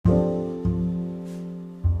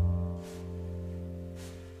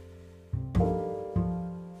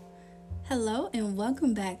Hello and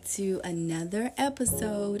welcome back to another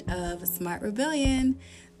episode of Smart Rebellion.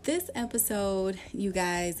 This episode, you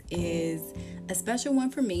guys, is a special one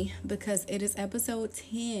for me because it is episode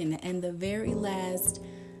 10 and the very last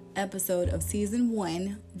episode of season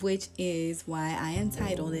 1, which is why I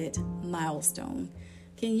entitled it Milestone.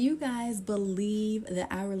 Can you guys believe that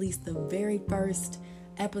I released the very first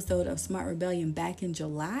episode of Smart Rebellion back in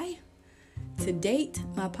July? To date,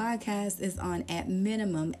 my podcast is on at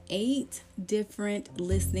minimum 8 different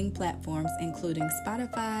listening platforms, including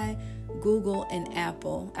Spotify, Google, and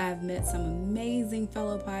Apple. I've met some amazing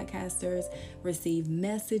fellow podcasters, received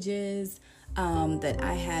messages that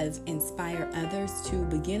I have inspired others to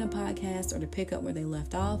begin a podcast or to pick up where they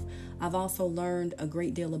left off. I've also learned a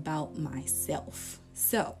great deal about myself.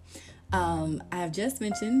 So, I have just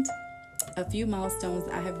mentioned a few milestones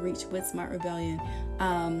I have reached with Smart Rebellion.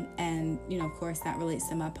 And, of course, that relates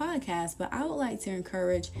to my podcast. But I would like to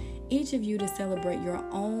encourage each of you to celebrate your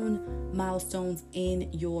own milestones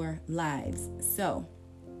in your lives. So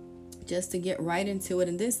just to get right into it,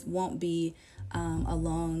 and this won't be a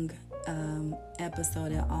long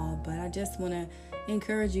episode at all, but I just want to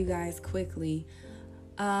encourage you guys quickly.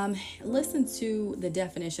 Listen to the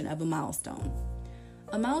definition of a milestone.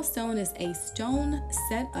 A milestone is a stone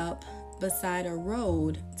set up beside a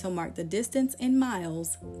road to mark the distance in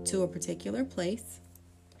miles to a particular place,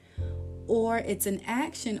 or it's an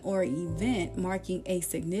action or event marking a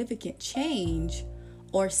significant change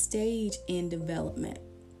or stage in development.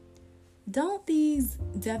 Don't these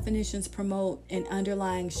definitions promote an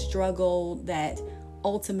underlying struggle that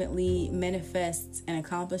ultimately manifests an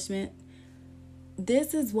accomplishment?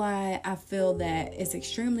 This is why I feel that it's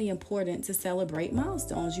extremely important to celebrate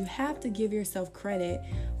milestones. You have to give yourself credit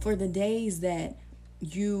for the days that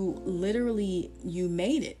you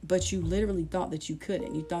made it, but you literally thought that you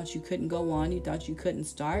couldn't. You thought you couldn't go on. You thought you couldn't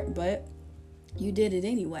start, but you did it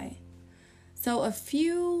anyway. So a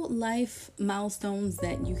few life milestones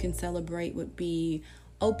that you can celebrate would be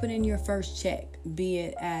opening your first check, be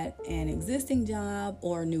it at an existing job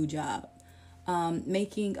or a new job.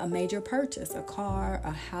 Making a major purchase, a car,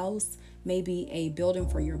 a house, maybe a building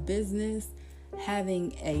for your business,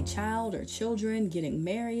 having a child or children, getting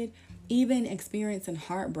married, even experiencing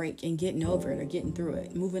heartbreak and getting over it or getting through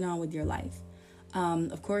it, moving on with your life.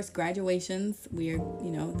 Of course, graduations,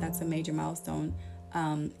 that's a major milestone.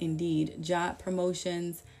 Indeed, job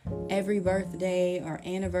promotions, every birthday or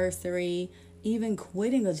anniversary, even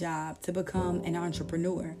quitting a job to become an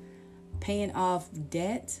entrepreneur, paying off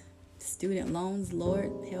debt, student loans,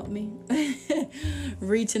 Lord help me,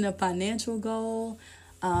 reaching a financial goal,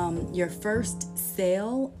 your first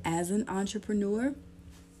sale as an entrepreneur,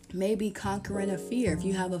 maybe conquering a fear. If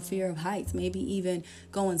you have a fear of heights, maybe even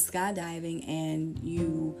going skydiving and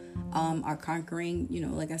you are conquering,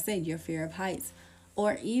 like I said, your fear of heights,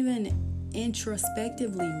 or even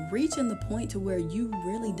introspectively reaching the point to where you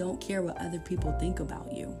really don't care what other people think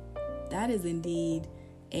about you. That is indeed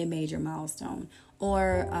a major milestone.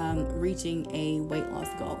 Or reaching a weight loss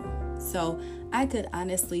goal. So I could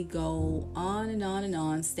honestly go on and on and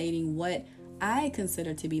on stating what I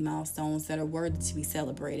consider to be milestones that are worthy to be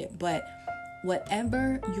celebrated. But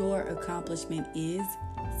whatever your accomplishment is,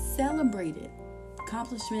 celebrate it.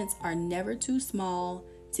 Accomplishments are never too small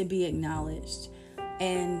to be acknowledged.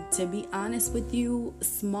 And to be honest with you,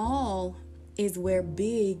 small is where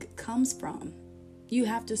big comes from. You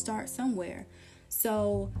have to start somewhere.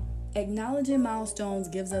 So acknowledging milestones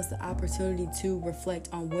gives us the opportunity to reflect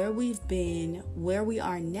on where we've been, where we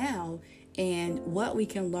are now, and what we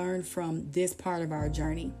can learn from this part of our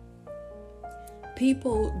journey.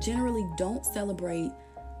 People generally don't celebrate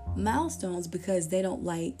milestones because they don't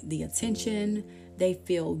like the attention. They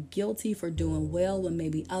feel guilty for doing well when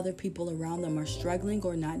maybe other people around them are struggling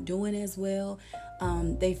or not doing as well.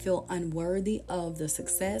 They feel unworthy of the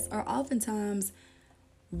success, or oftentimes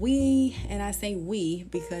we, and I say we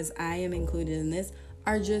because I am included in this,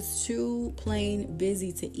 are just too plain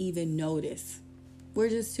busy to even notice. We're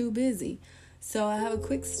just too busy. So I have a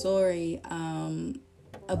quick story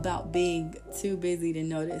about being too busy to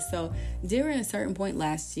notice. So during a certain point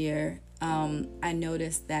last year, I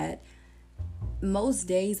noticed that most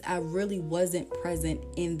days I really wasn't present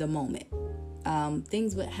in the moment.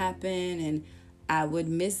 Things would happen and I would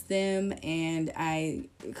miss them, and I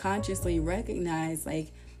consciously recognized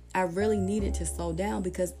I really needed to slow down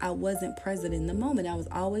because I wasn't present in the moment. I was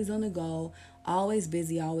always on the go, always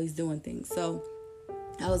busy, always doing things. So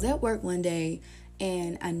I was at work one day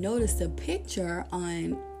and I noticed a picture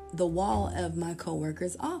on the wall of my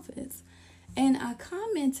coworker's office. And I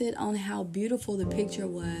commented on how beautiful the picture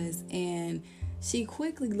was and she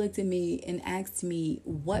quickly looked at me and asked me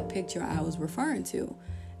what picture I was referring to.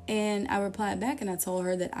 And I replied back and I told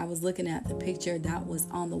her that I was looking at the picture that was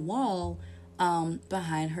on the wall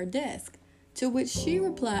behind her desk. To which she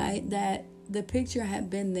replied that the picture had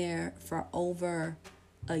been there for over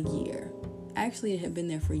a year. Actually, it had been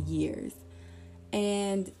there for years.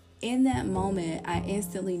 And in that moment, I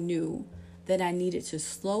instantly knew that I needed to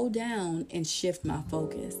slow down and shift my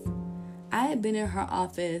focus. I had been in her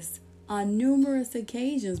office on numerous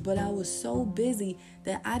occasions, but I was so busy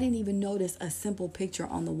that I didn't even notice a simple picture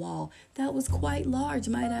on the wall that was quite large,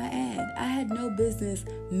 might I add. I had no business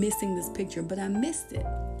missing this picture, but I missed it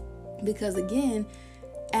because, again,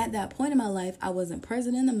 at that point in my life, I wasn't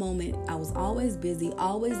present in the moment. I was always busy,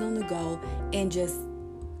 always on the go, and just,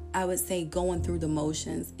 I would say, going through the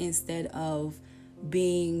motions instead of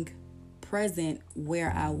being present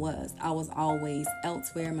where I was. I was always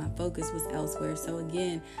elsewhere. My focus was elsewhere. So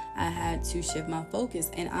again, I had to shift my focus.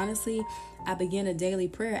 And honestly, I began a daily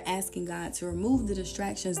prayer asking God to remove the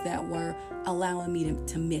distractions that were allowing me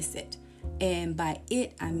to miss it. And by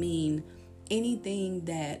it, I mean anything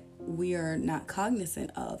that we are not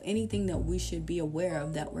cognizant of, anything that we should be aware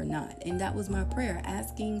of that we're not. And that was my prayer,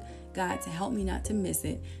 asking God to help me not to miss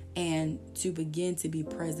it and to begin to be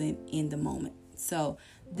present in the moment. So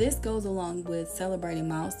this goes along with celebrating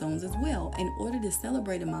milestones as well. In order to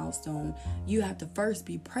celebrate a milestone, you have to first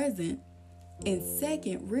be present, and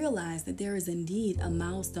second, realize that there is indeed a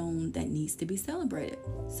milestone that needs to be celebrated.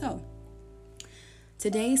 So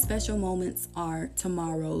today's special moments are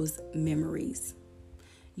tomorrow's memories.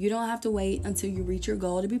 You don't have to wait until you reach your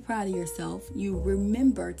goal to be proud of yourself. You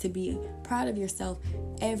remember to be proud of yourself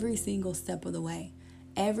every single step of the way.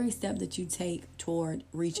 Every step that you take toward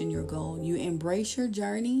reaching your goal, you embrace your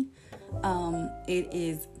journey. It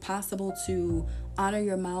is possible to honor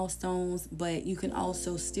your milestones, but you can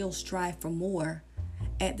also still strive for more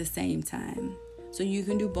at the same time. So you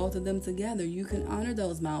can do both of them together. You can honor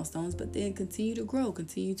those milestones, but then continue to grow,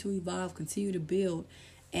 continue to evolve, continue to build,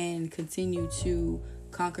 and continue to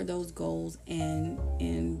conquer those goals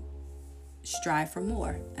and strive for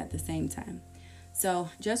more at the same time. So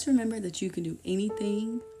just remember that you can do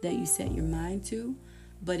anything that you set your mind to,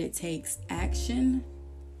 but it takes action,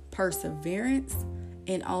 perseverance,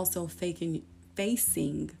 and also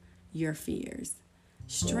facing your fears.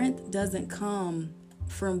 Strength doesn't come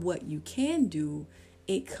from what you can do.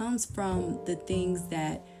 It comes from the things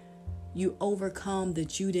that you overcome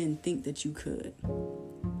that you didn't think that you could.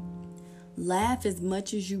 Laugh as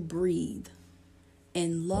much as you breathe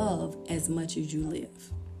and love as much as you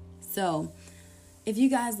live. So if you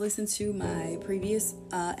guys listen to my previous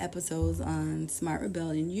episodes on Smart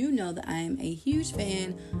Rebellion, you know that I am a huge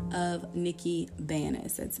fan of Nikki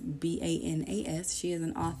Banas. That's Banas. She is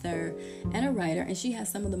an author and a writer, and she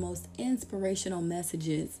has some of the most inspirational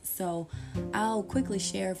messages. So I'll quickly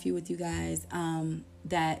share a few with you guys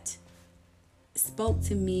that spoke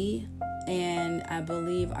to me and I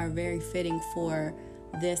believe are very fitting for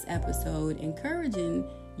this episode, encouraging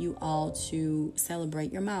you all to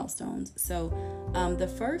celebrate your milestones. So the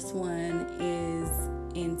first one is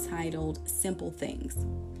entitled Simple Things.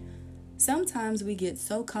 Sometimes we get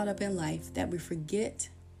so caught up in life that we forget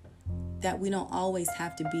that we don't always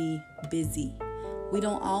have to be busy. We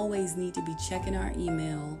don't always need to be checking our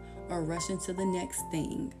email or rushing to the next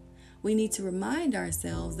thing. We need to remind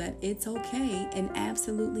ourselves that it's okay and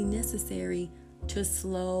absolutely necessary to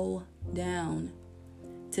slow down,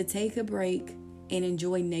 to take a break and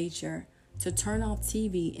enjoy nature, to turn off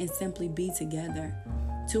TV and simply be together,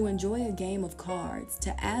 to enjoy a game of cards,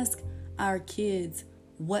 to ask our kids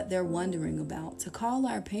what they're wondering about, to call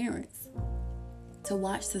our parents, to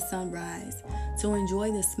watch the sunrise, to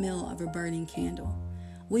enjoy the smell of a burning candle.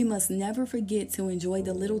 We must never forget to enjoy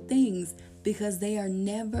the little things because they are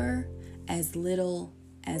never as little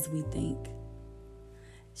as we think.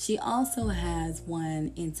 She also has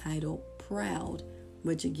one entitled Proud,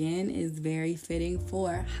 which again is very fitting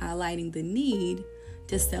for highlighting the need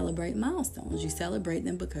to celebrate milestones. You celebrate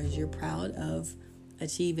them because you're proud of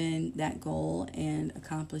achieving that goal and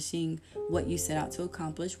accomplishing what you set out to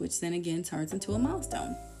accomplish, which then again turns into a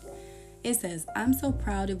milestone. It says, I'm so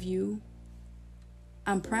proud of you.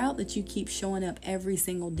 I'm proud that you keep showing up every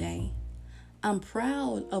single day. I'm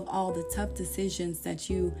proud of all the tough decisions that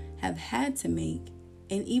you have had to make.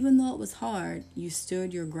 And even though it was hard, you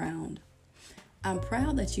stood your ground. I'm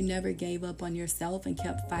proud that you never gave up on yourself and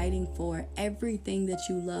kept fighting for everything that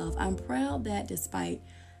you love. I'm proud that despite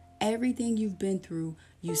everything you've been through,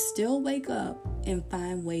 you still wake up and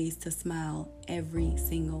find ways to smile every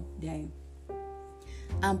single day.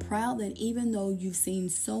 I'm proud that even though you've seen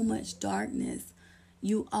so much darkness,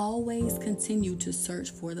 You always continue to search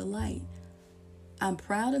for the light. I'm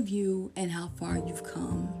proud of you and how far you've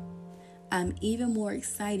come. I'm even more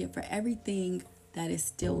excited for everything that is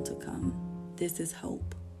still to come. This is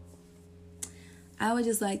hope. I would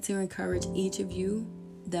just like to encourage each of you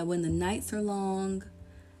that when the nights are long,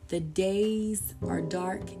 the days are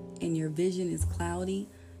dark, and your vision is cloudy,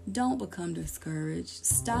 don't become discouraged.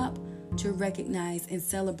 Stop to recognize and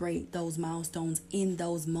celebrate those milestones in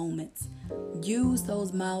those moments. Use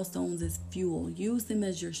those milestones as fuel. Use them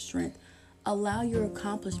as your strength. Allow your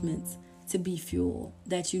accomplishments to be fuel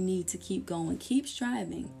that you need to keep going. Keep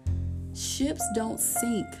striving. Ships don't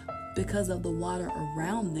sink because of the water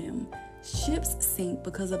around them. Ships sink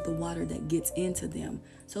because of the water that gets into them.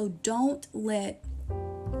 So don't let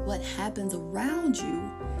what happens around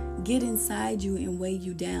you get inside you and weigh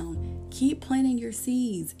you down. Keep planting your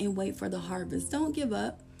seeds and wait for the harvest. Don't give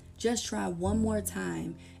up. Just try one more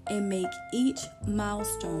time and make each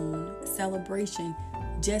milestone celebration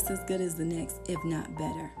just as good as the next, if not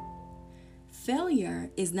better.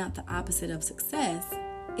 Failure is not the opposite of success.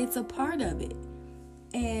 It's a part of it.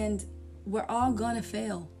 And we're all gonna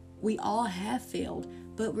fail. We all have failed,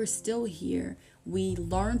 but we're still here. We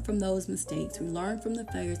learn from those mistakes. We learn from the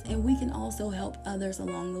failures, and we can also help others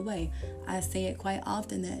along the way. I say it quite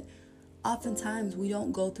often that oftentimes we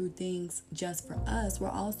don't go through things just for us. We're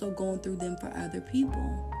also going through them for other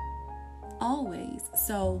people. Always.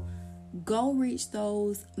 So go reach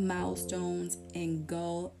those milestones and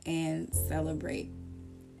go and celebrate.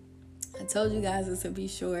 I told you guys this would be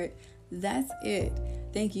short. That's it.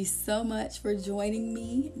 Thank you so much for joining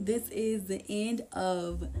me. This is the end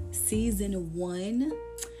of season 1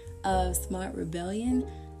 of Smart Rebellion.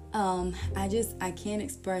 I can't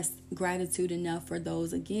express gratitude enough for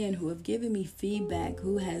those, again, who have given me feedback,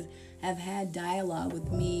 who have had dialogue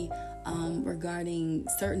with me regarding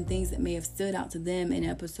certain things that may have stood out to them in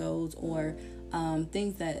episodes, or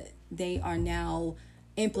things that they are now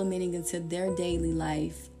implementing into their daily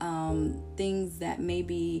life, things that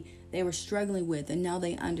maybe they were struggling with and now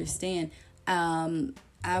they understand.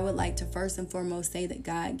 I would like to first and foremost say that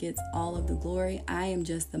God gets all of the glory. I am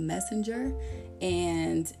just the messenger,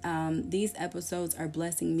 and these episodes are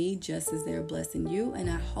blessing me just as they're blessing you,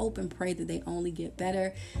 and I hope and pray that they only get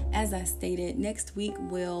better. As I stated, next week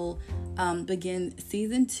we'll begin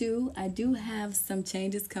season 2. I do have some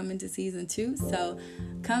changes coming to season 2, so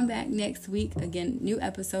come back next week. Again, new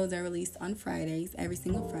episodes are released on Fridays, every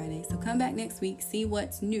single Friday, so come back next week, see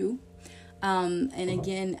what's new. And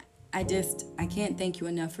again, I can't thank you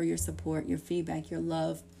enough for your support, your feedback, your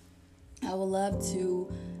love. I would love to,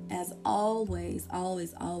 as always,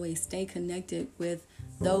 stay connected with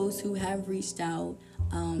those who have reached out,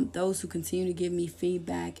 those who continue to give me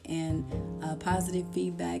feedback and positive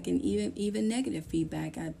feedback, and even negative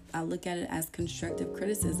feedback. I look at it as constructive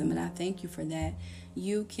criticism, and I thank you for that.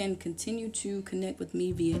 You can continue to connect with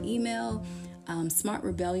me via email,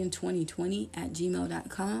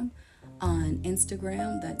 smartrebellion2020@gmail.com. On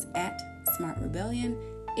Instagram, that's @smartrebellion.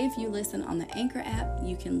 If you listen on the Anchor app,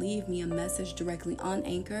 you can leave me a message directly on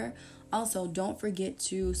Anchor. Also, don't forget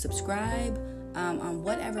to subscribe on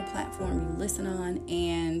whatever platform you listen on,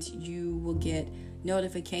 and you will get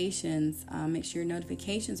notifications. Make sure your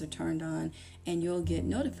notifications are turned on, and you'll get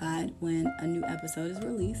notified when a new episode is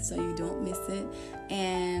released so you don't miss it.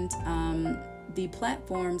 And the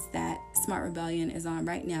platforms that Smart Rebellion is on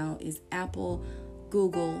right now is Apple,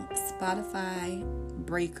 Google, Spotify,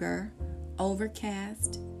 Breaker,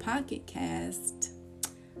 Overcast, Pocket Cast,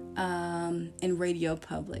 and Radio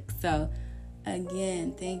Public. So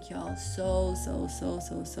again, thank y'all so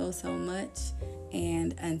much.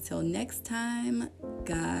 And until next time,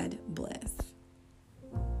 God bless.